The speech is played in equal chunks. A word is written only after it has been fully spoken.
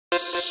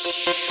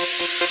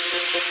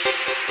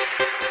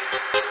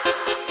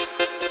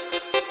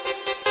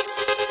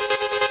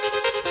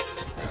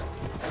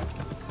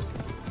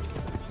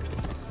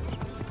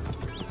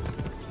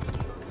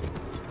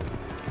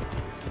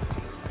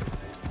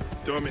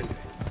Domine.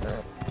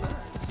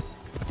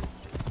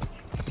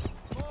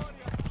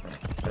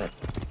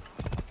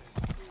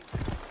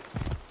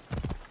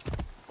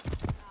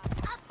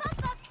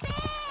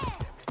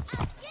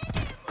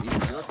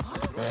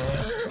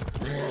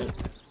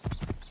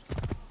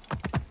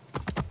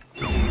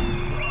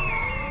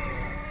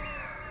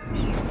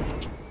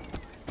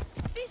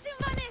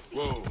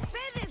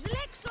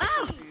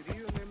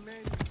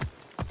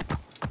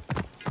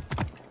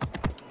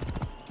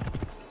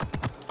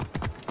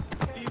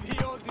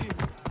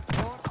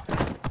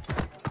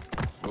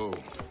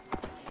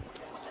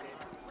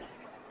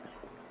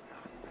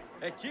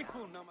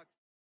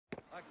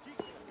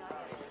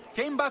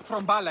 Came back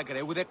from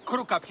Balagre with a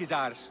crook up his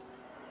arse.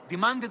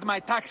 Demanded my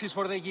taxes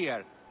for the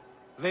year.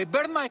 They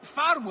burned my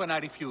farm when I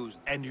refused.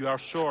 And you are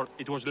sure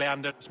it was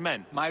Leander's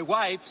men? My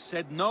wife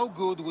said no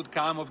good would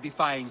come of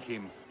defying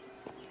him.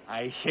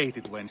 I hate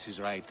it when she's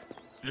right.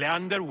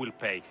 Leander will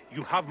pay.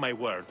 You have my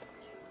word.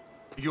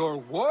 Your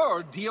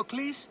word,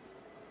 Diocles?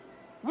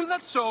 Will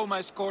that sow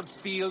my scorched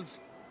fields?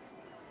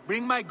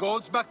 Bring my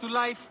goats back to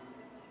life?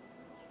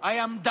 I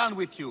am done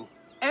with you.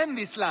 And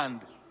this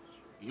land.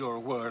 Your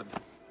word.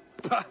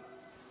 Pah!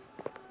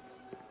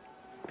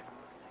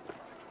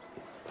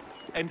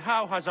 And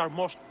how has our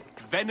most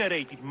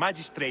venerated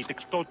magistrate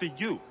extorted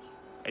you,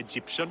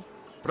 Egyptian?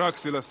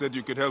 Praxila said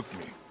you could help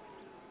me.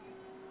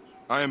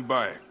 I am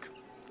Bayek.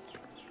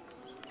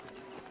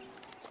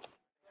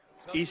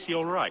 Is he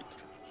all right?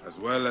 As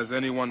well as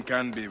anyone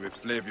can be with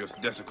Flavius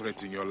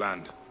desecrating your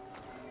land.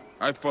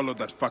 I followed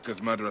that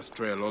fucker's murderous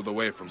trail all the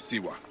way from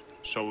Siwa.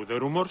 So the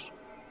rumors?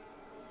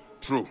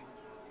 True.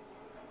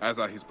 As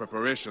are his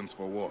preparations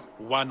for war.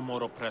 One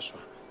more oppressor.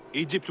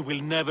 Egypt will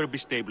never be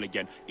stable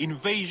again.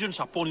 Invasions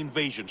upon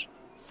invasions.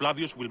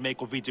 Flavius will make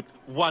of Egypt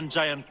one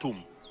giant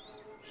tomb.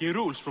 He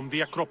rules from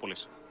the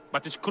Acropolis,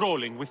 but is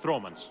crawling with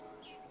Romans.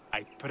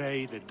 I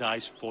pray the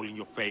dice fall in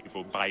your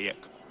favor, Bayek.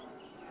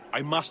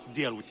 I must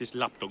deal with his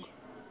lapdog,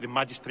 the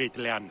magistrate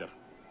Leander.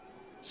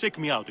 Seek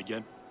me out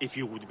again, if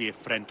you would be a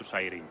friend to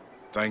Cyrene.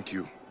 Thank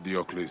you,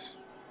 Diocles.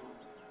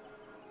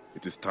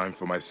 It is time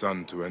for my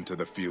son to enter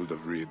the field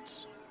of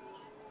reeds.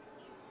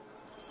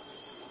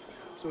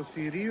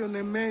 We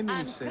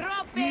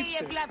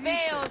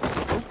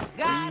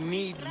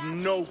need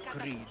no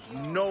creed,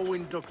 no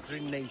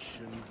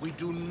indoctrination. We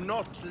do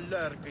not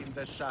lurk in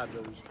the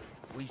shadows.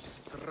 We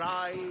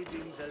stride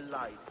in the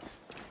light.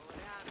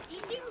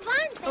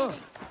 Oh.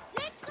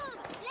 Let's go!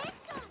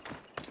 Let's go!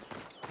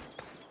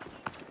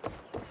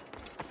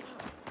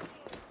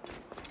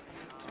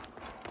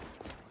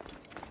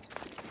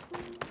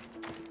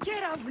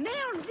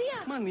 Κεραυναίων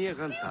δια! Μα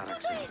νιέγαν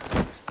τάραξε.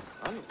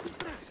 Άλλο τους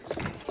πράξεις.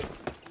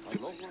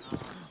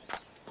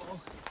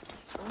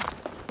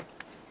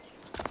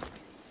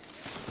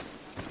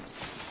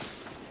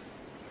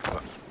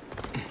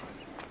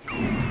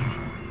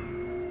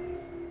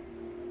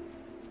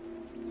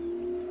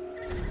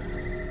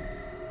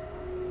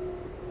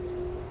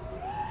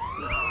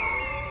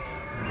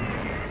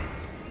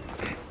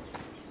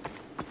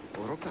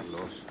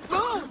 Καλός.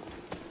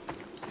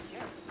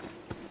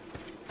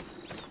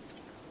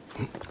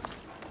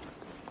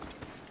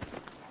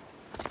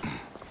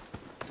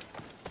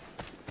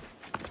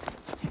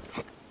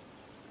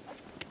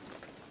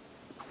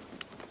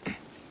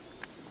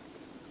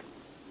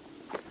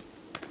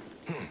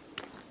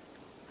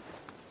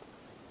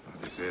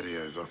 This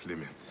area is off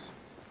limits.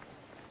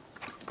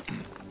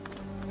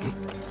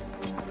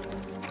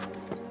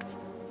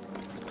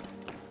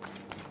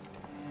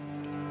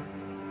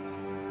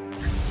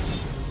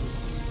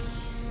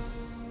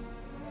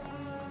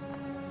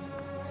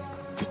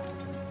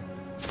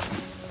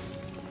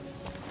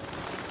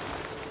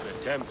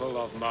 Temple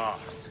of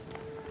Mars.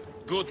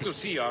 Good to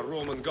see our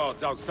Roman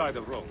gods outside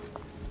of Rome.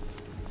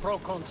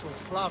 Proconsul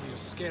Flavius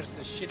scares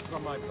the shit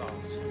from my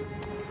pals.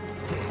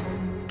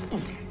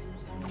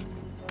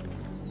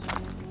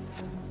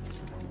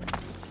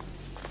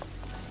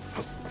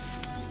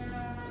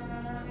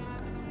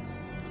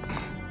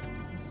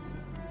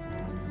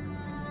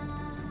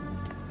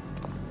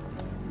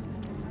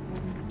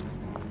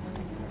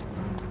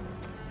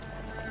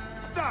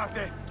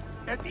 State!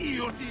 Et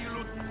io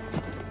silut!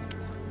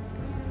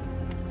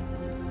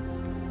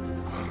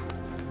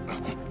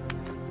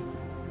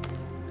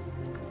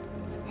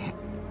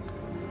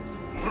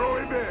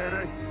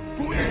 Proibere,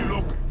 tu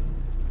illuc,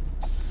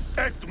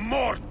 et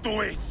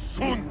mortui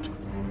sunt!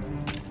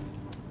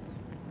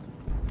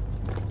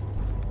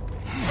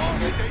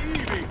 Nomete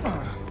ivi!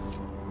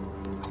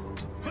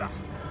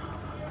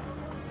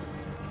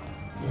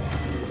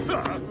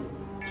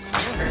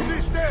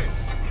 Esiste!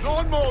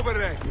 Non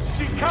muovere!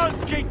 Si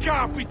calche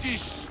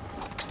capitis!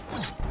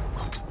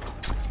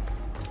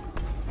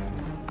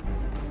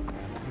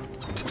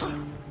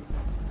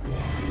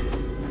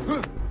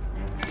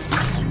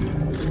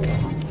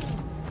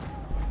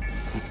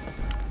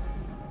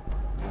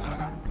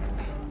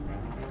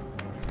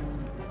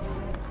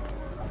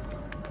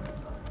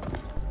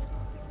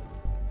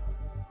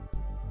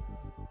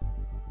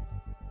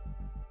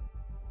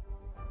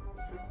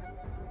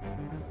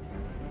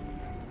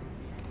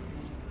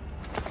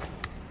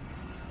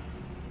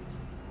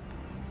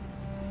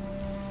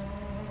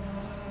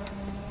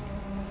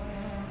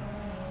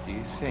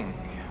 You think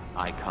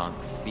I can't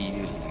feel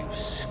you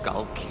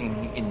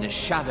skulking in the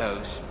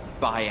shadows,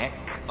 Bayek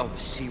of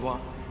Siwa?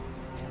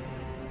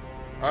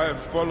 I have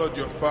followed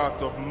your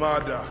path of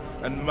murder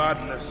and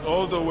madness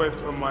all the way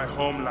from my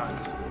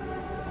homeland.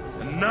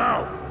 And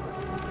now,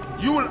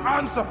 you will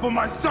answer for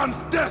my son's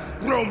death,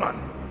 Roman!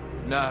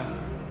 No.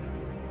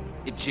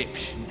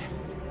 Egyptian.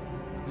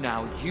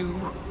 Now you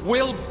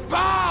will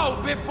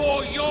bow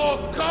before your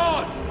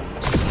god!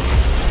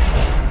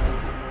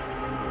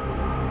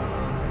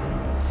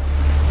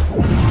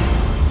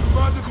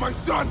 Murdered my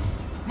son!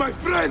 My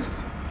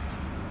friends!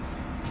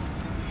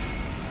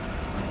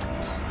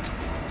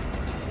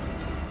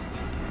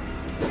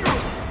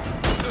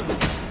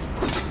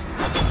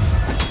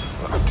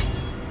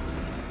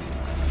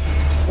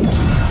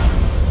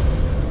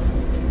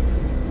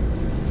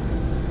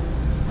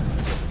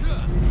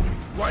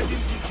 Why didn't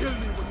you kill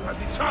me when you had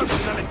the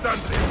chance in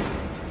Alexandria?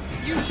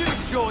 You should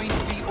have joined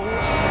the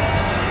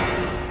order.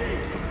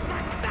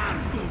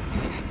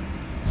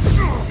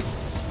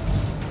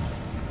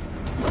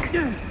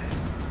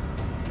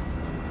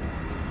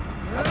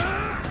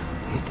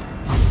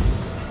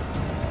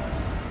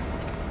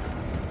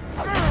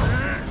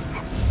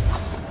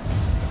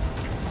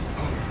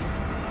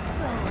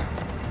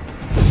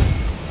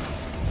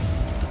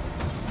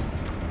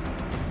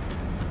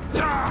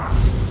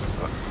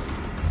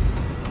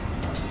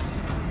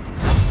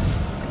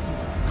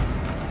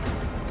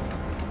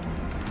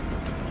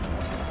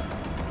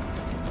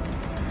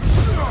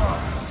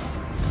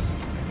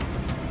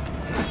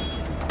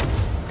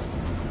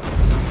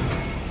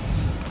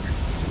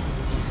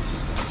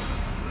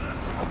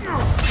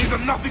 These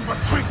are nothing but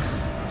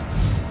tricks!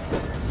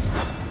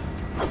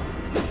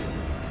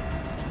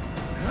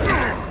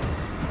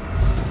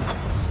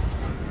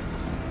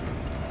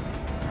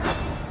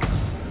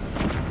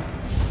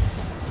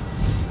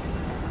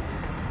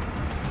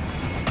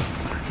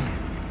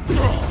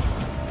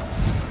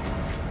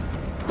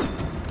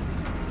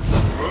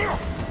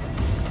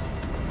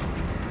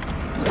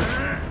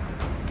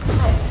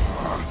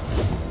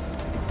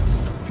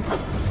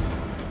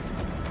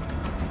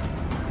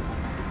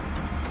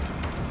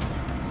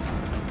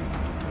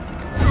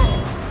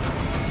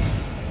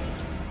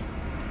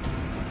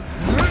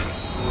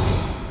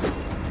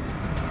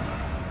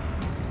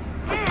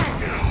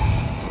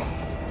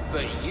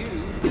 But you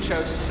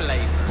chose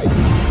slavery.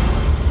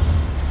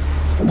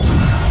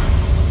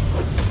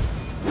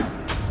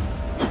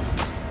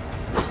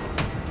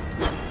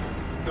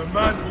 The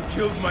man who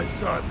killed my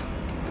son,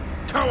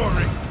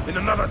 cowering in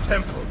another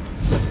temple.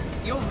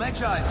 Your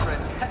Magi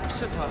friend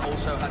Hepzibah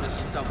also had a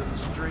stubborn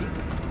streak,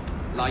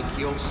 like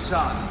your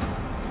son.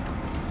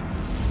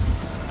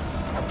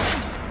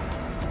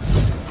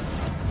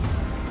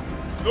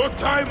 Your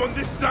time on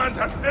this sand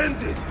has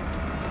ended!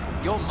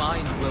 Your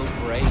mind will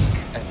break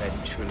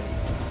eventually,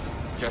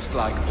 just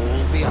like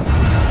all the others.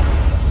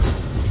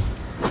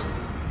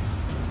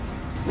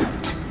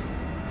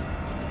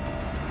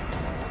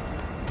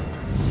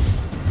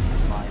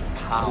 My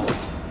power,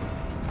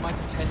 my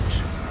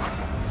potential,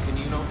 can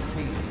you not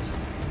feel it?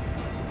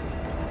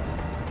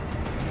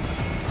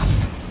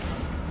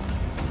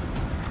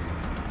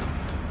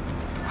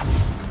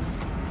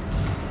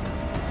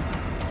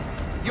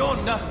 You're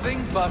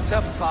nothing but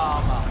a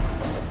farmer.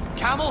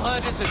 Camel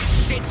herders and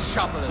shit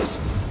shovelers.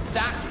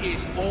 That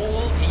is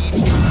all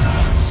Egypt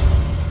needs.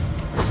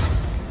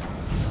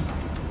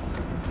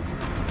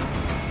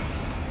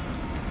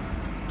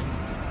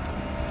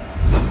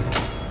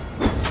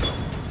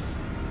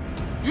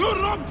 You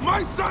robbed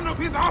my son of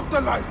his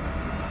afterlife!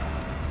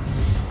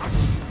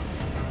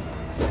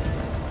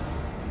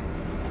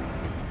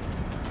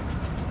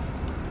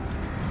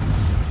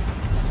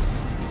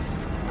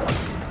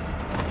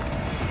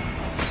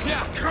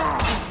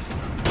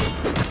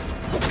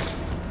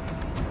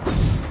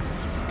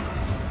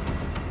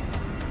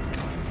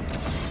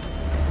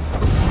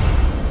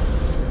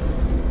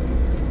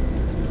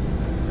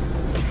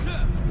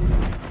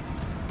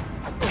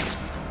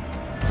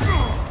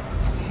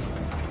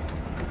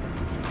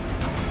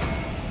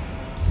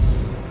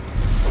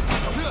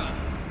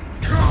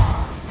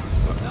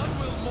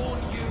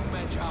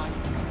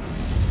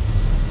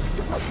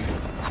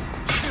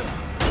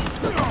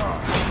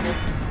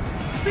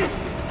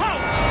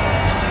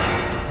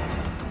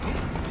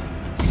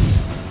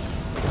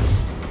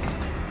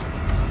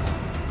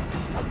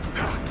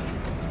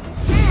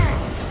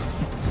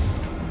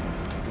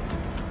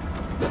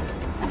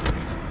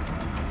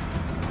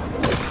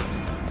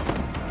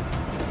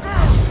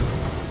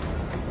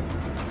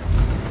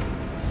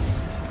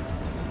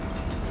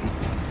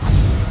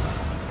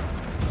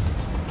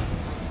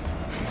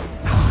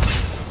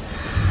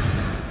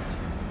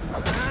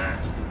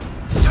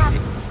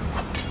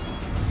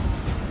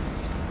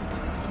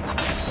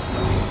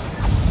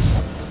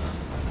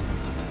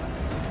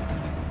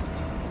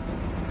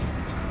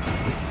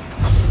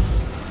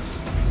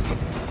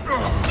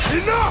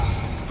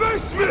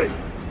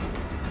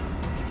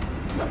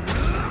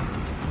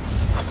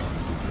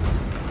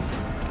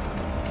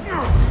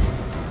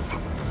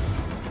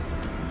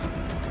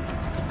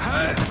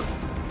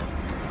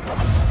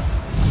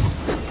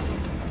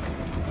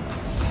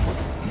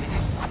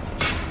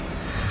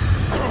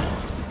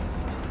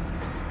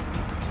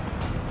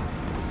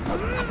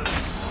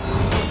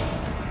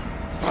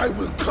 I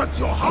will cut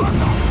your heart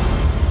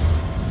out!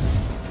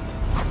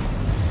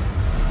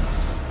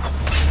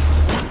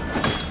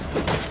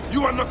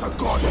 You are not a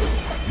god!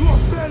 You are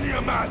barely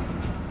a man!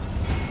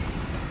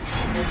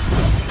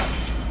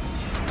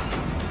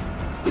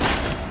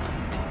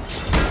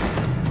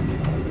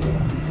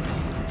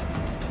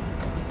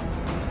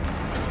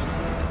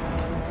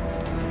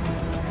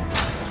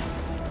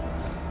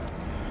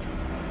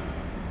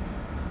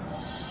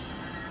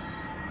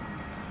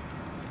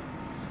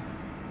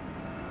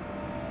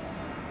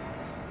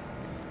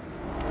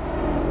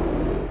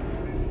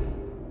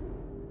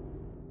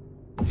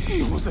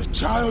 He was a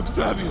child,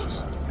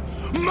 Flavius!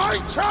 My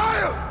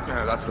child!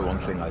 Yeah, that's the one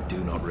thing I do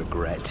not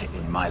regret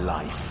in my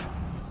life.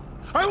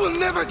 I will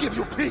never give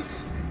you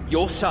peace!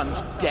 Your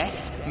son's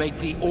death made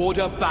the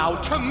Order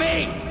bow to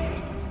me!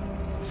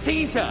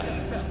 Caesar,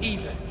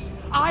 even.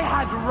 I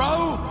had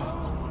Rome!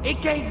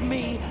 It gave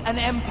me an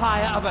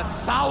empire of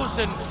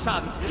 1,000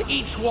 sons,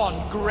 each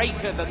one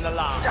greater than the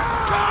last.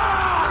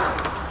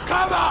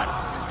 Come on!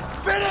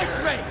 Finish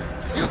me!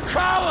 You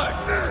coward!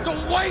 The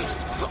waste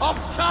of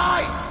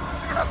time!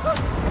 I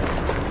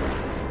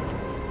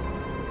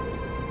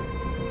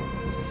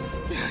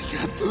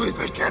can't do it,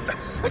 I can't do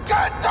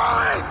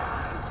it!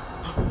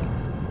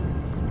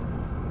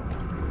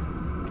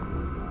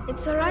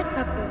 It's alright,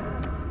 Papa.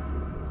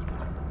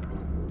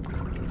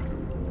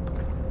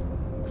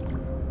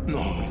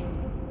 No.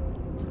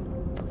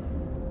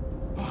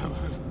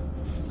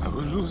 I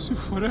will lose you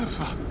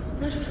forever.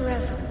 Not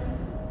forever.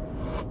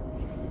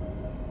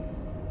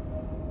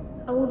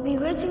 I will be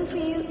waiting for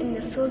you in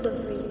the field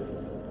of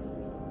reeds.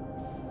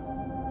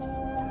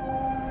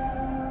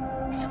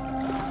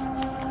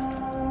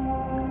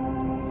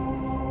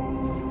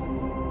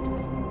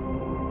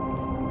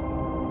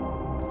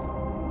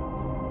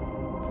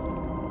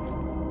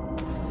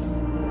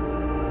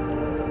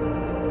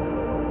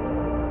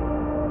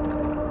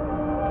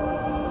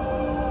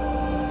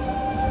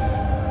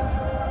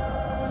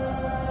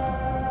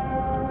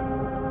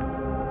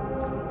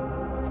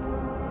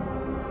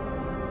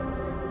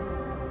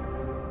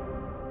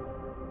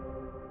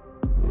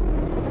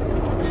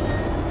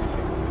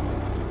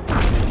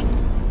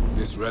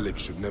 This relic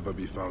should never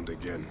be found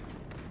again.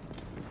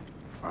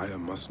 Aya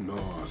must know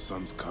our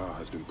son's car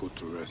has been put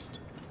to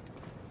rest.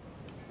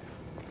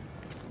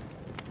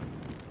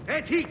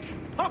 Etik!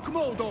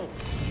 Hokmoldo!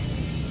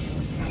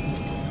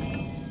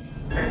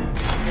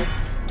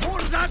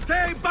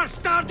 Morzate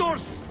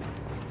bastardos!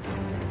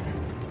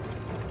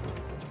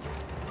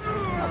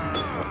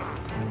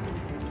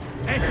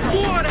 Et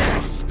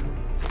muores!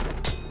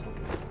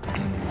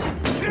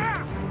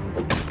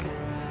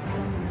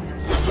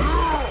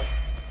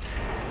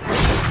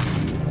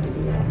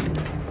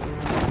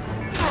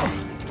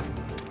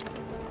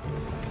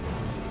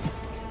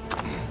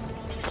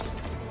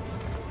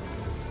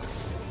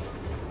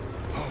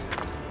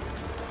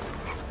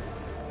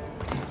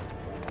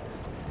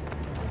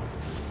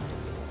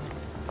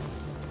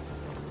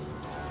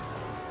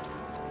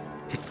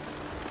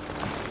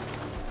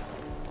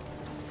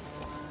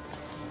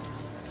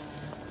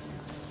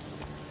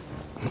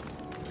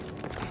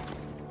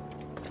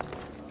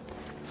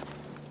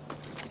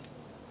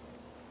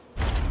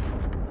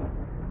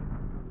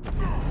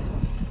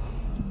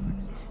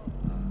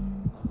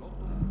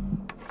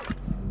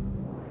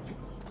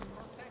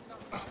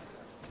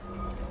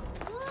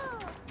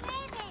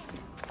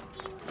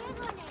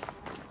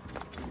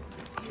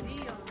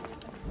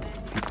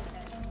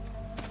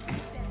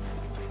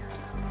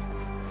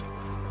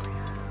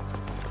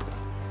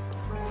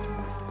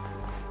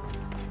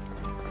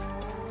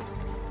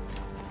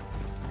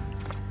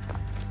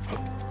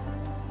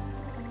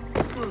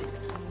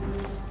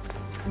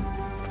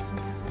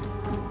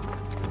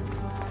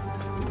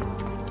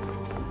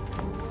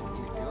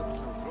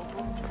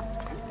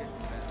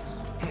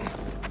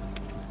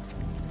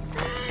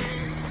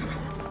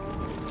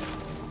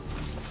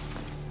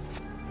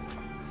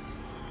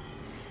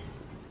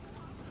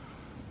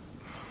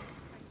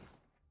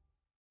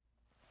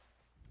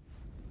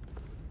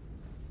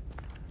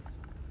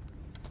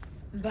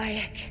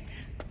 Bayek.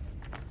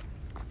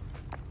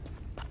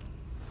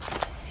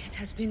 It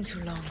has been too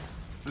long.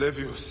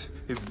 Flavius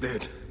is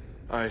dead.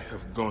 I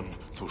have gone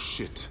through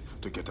shit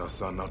to get our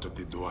son out of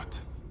the Duat.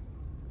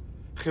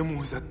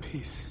 Khemu is at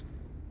peace.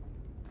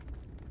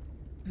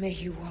 May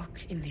he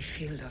walk in the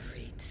field of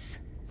reeds.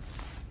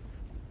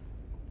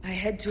 I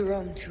head to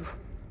Rome too.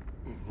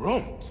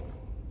 Rome?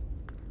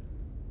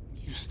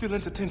 You still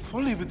entertain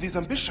folly with these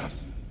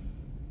ambitions?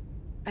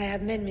 I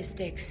have made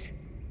mistakes.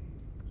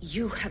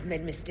 You have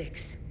made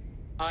mistakes.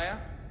 Aya?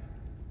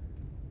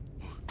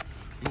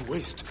 You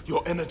waste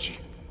your energy.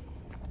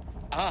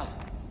 Ah.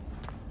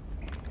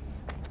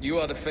 You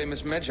are the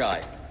famous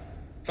Magi.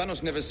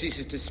 Thanos never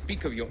ceases to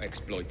speak of your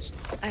exploits.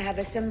 I have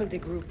assembled a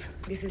group.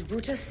 This is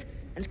Brutus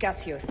and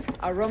Cassius,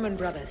 our Roman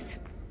brothers.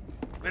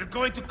 We're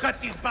going to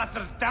cut these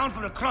bastards down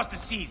from across the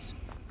seas.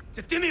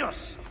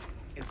 Septimius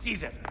and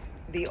Caesar.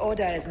 The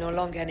Order is no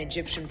longer an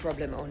Egyptian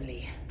problem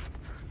only.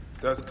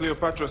 Does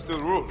Cleopatra still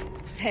rule?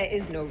 There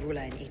is no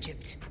ruler in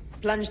Egypt.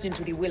 plunged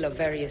into the will of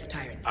various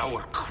tyrants.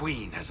 Our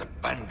queen has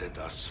abandoned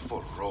us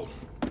for Rome.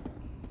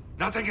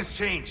 Nothing has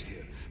changed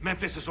here.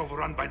 Memphis is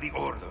overrun by the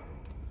Order.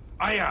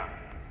 Aya,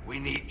 we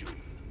need you.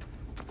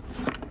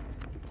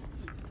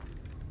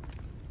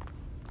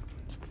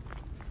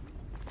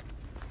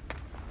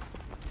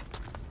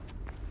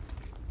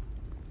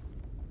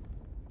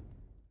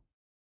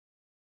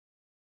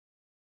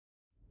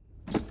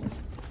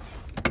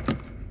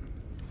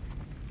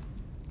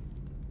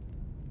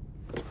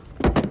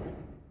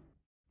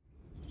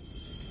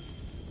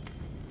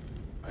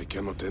 I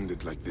cannot end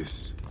it like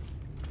this.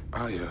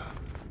 Aya,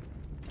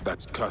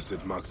 that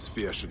cursed marked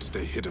sphere should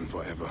stay hidden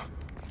forever.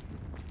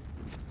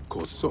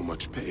 Cause so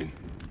much pain.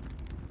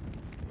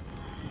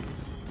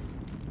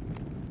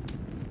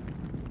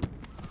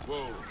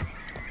 Whoa.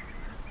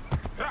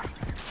 Ha!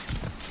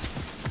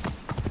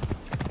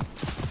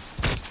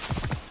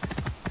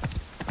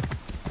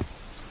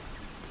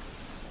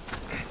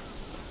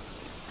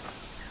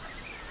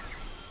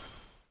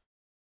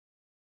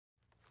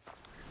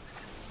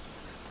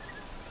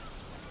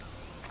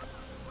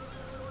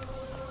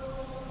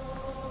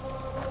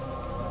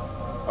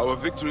 Our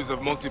victories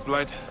have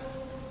multiplied,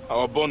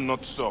 our bond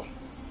not so.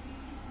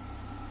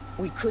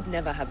 We could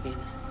never have been.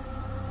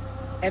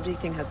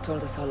 Everything has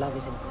told us our love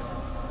is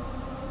impossible.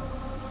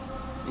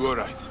 You are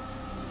right.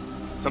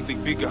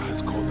 Something bigger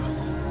has called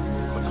us.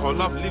 But our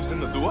love lives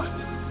in the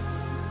Duat.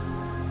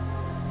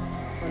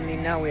 Only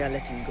now we are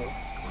letting go.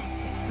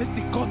 Let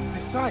the gods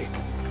decide.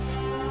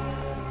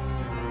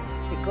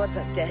 The gods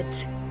are dead.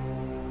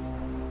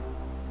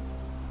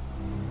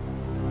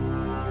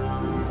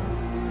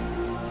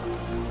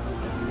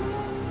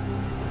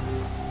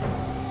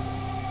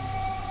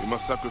 We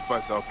must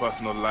sacrifice our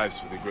personal lives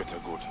for the greater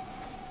good.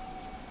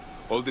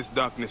 All this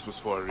darkness was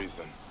for a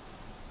reason.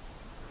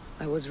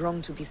 I was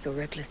wrong to be so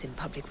reckless in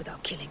public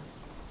without killing.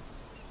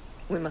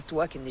 We must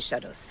work in the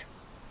shadows.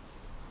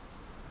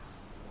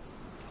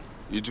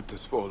 Egypt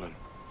has fallen.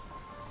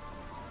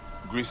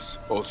 Greece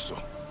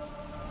also.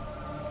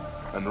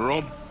 And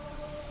Rome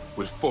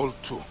will fall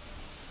too.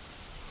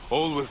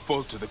 All will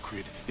fall to the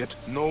creed, yet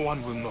no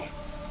one will know.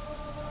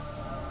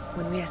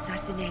 When we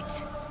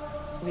assassinate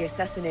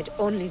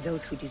only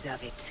those who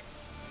deserve it.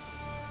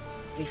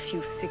 The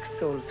few sick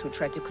souls who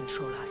try to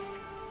control us.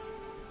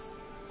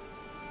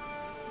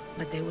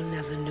 But they will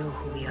never know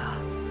who we are.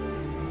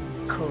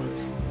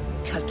 Cold,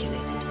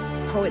 calculated,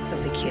 poets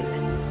of the kill.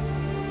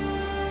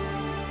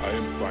 I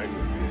am fine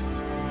with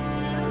this.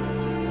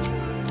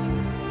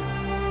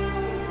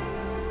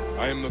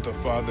 I am not a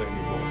father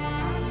anymore.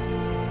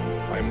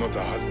 I am not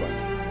a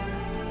husband.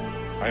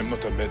 I am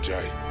not a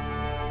Magi.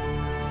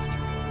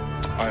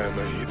 I am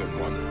a hidden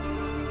one.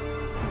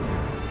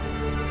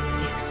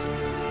 Yes.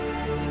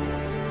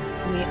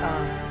 We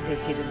are the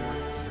hidden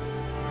ones.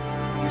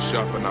 We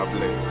sharpen our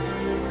blades,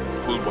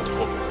 pull what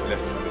hope is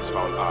left from this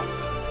foul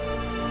earth.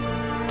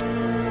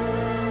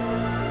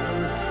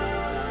 And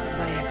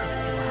Vayak of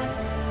Siwa.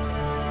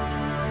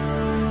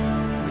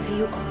 What are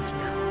you of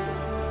now?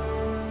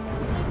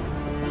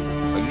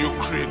 A new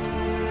creed.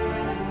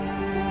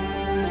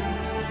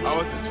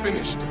 Ours is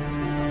finished.